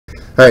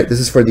Alright,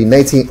 this is for the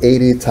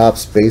 1980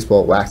 Topps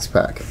Baseball Wax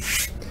Pack.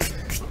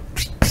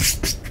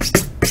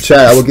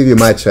 Chad, I will give you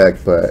my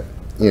check, but,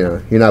 you know,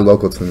 you're not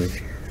local to me.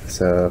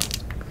 So,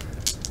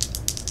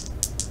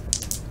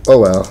 oh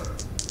well.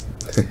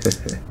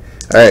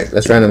 Alright,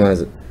 let's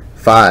randomize it.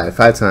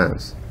 Five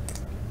times.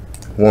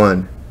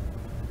 1,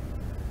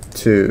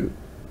 2,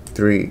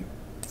 3,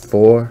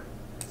 4,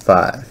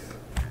 5.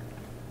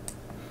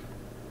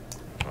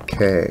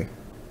 Okay.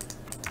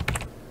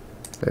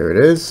 There it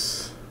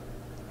is.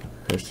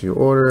 There's your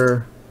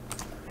order.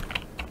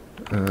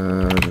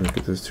 Let me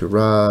get this to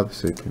Rob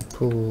so he can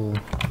pull.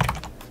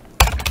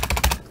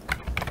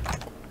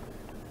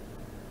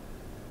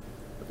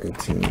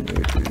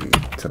 1880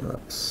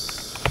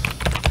 Topps.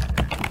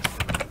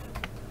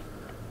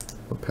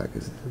 What pack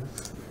is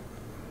this?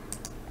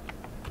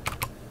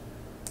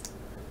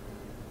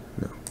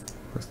 No,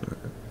 that's not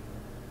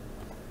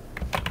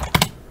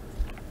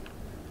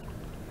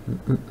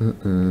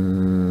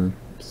it.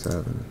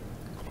 7.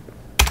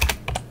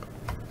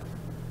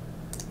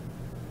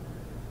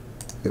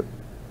 Yep,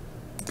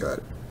 got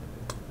it.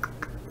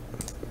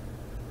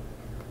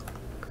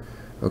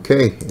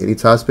 Okay, 80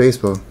 Topps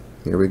Baseball.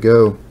 Here we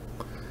go.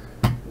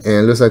 And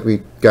it looks like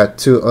we got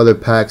 2 other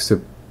packs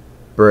to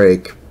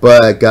break.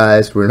 But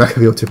guys, we're not going to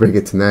be able to break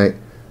it tonight.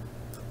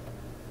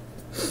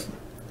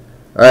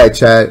 Alright,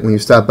 Chad, when you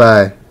stop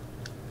by,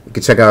 you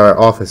can check out our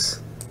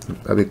office.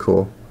 That'd be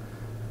cool.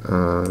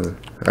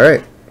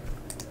 Alright.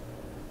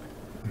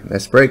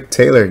 Let's break.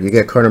 Taylor, you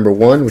get card number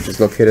 1, which is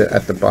located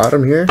at the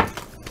bottom here.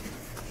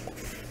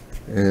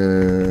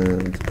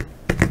 And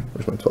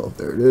where's my 12?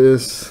 There it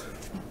is.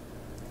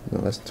 No,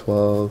 that's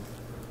 12.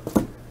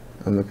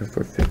 I'm looking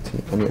for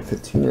 15. I'm at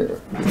 15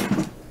 here.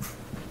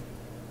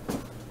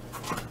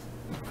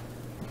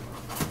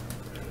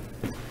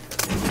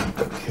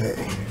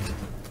 Okay.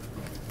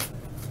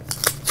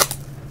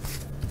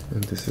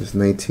 And this is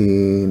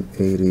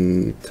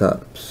 1980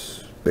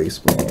 Topps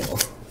Baseball.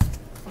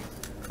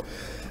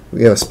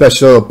 We have a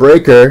special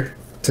breaker.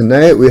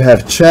 Tonight we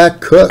have Chad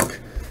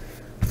Cook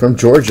from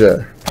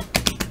Georgia.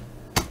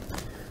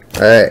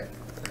 Alright.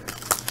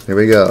 Here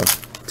we go.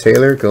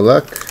 Taylor, good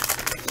luck.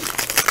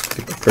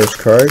 Get the first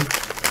card.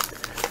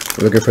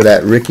 We're looking for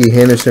that Ricky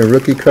Henderson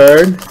rookie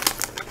card.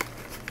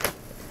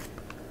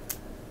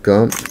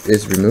 Gump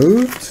is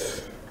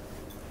removed.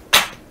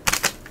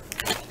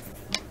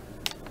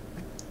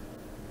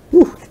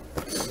 Whew.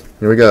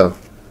 Here we go.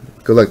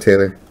 Good luck,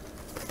 Taylor.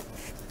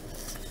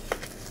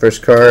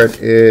 First card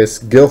is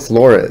Gil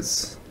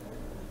Flores.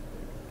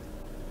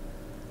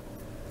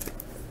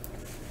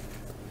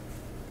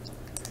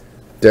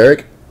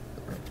 Derek.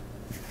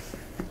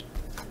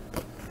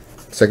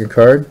 Second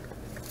card,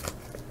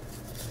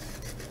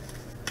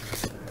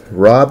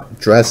 Rob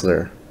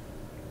Dressler,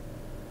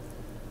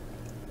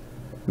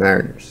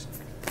 Mariners.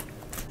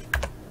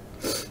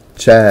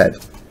 Chad,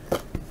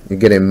 you're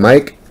getting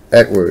Mike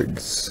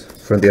Edwards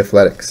from the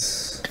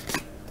Athletics.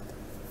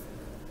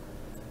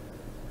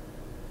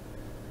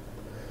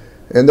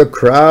 And the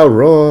crowd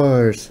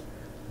roars,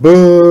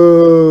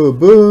 boo,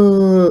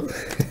 boo.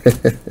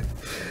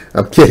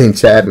 I'm kidding,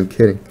 Chad, I'm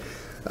kidding.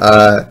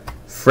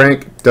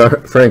 Frank,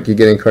 you're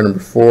getting card number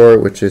 4,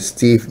 which is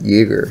Steve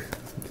Yeager.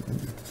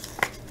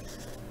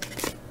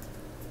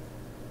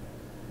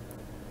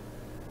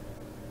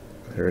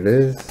 There it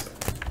is.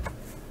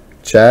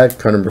 Chad,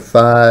 card number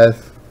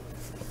 5.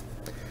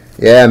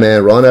 Yeah,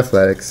 man, Ron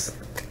Athletics.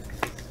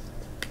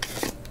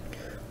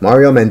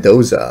 Mario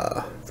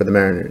Mendoza for the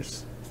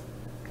Mariners.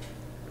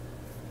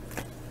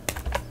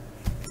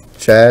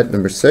 Chad,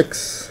 number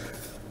 6.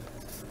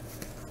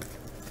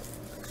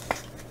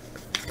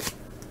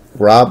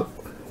 Rob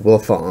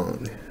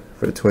Wilfong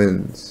for the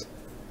Twins.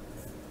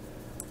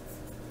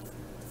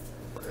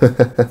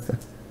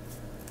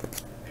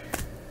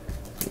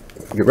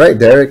 You're right,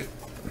 Derek.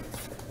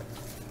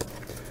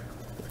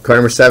 Card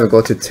number 7,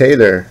 go to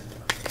Taylor.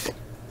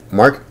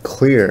 Mark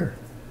Clear.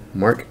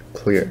 Mark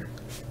Clear.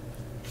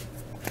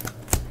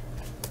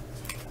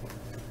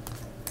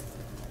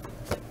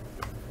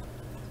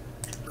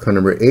 Card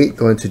number 8,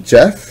 going to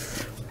Jeff.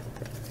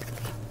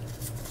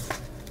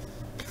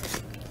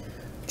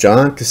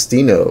 John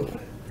Castino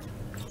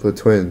for the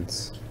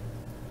Twins.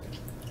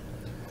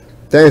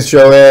 Thanks,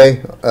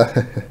 Joey.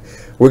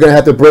 We're gonna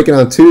have to break it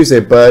on Tuesday,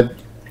 bud.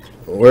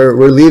 We're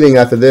leaving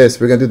after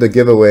this. We're gonna do the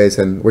giveaways,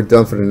 and we're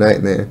done for the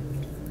night, man.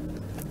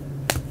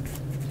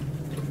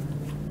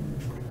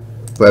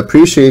 But I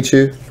appreciate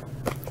you.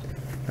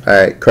 All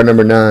right, card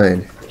number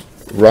 9,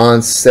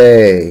 Ron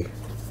Say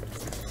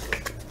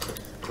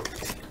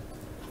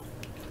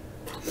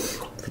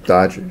for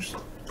Dodgers.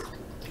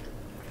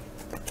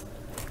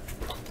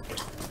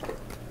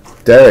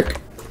 Derek,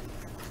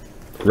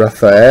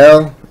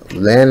 Rafael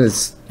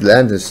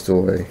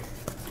Landesstory.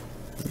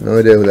 No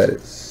idea who that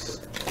is.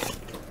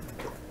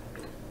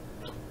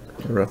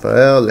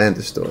 Rafael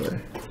Landesstory.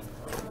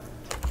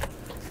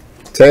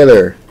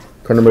 Taylor,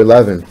 card number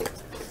 11.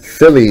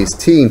 Phillies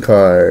team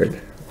card.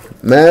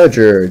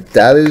 Manager,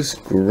 Dallas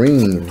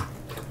Green.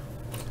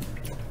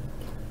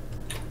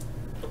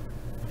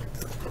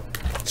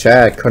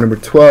 Chad, card number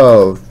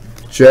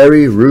 12,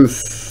 Jerry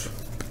Roos.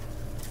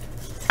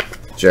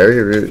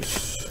 Jerry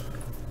Roos.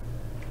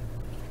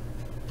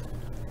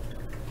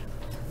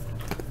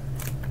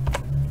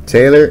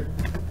 Taylor,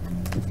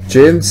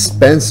 Jim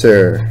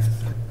Spencer.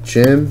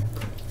 Jim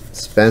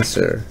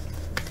Spencer.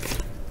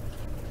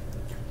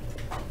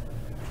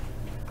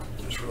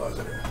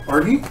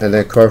 And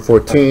then card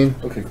 14.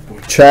 Okay,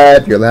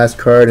 Chad, your last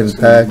card in the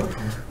pack.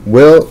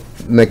 Will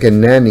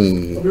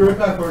McEnany. I'll be right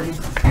back,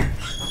 Artie.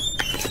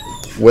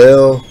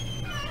 Will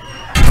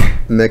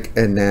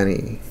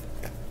McEnany.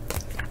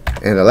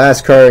 And the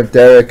last card,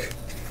 Derek,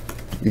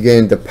 you're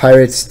getting the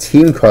Pirates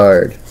team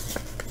card.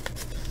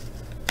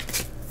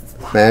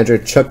 Manager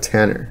Chuck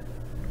Tanner.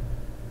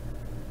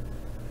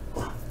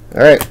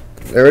 Alright,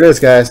 there it is,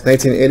 guys.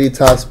 1980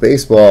 Topps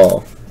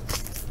Baseball.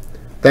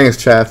 Thanks,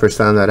 Chad, for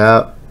signing that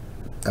out.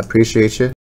 I appreciate you.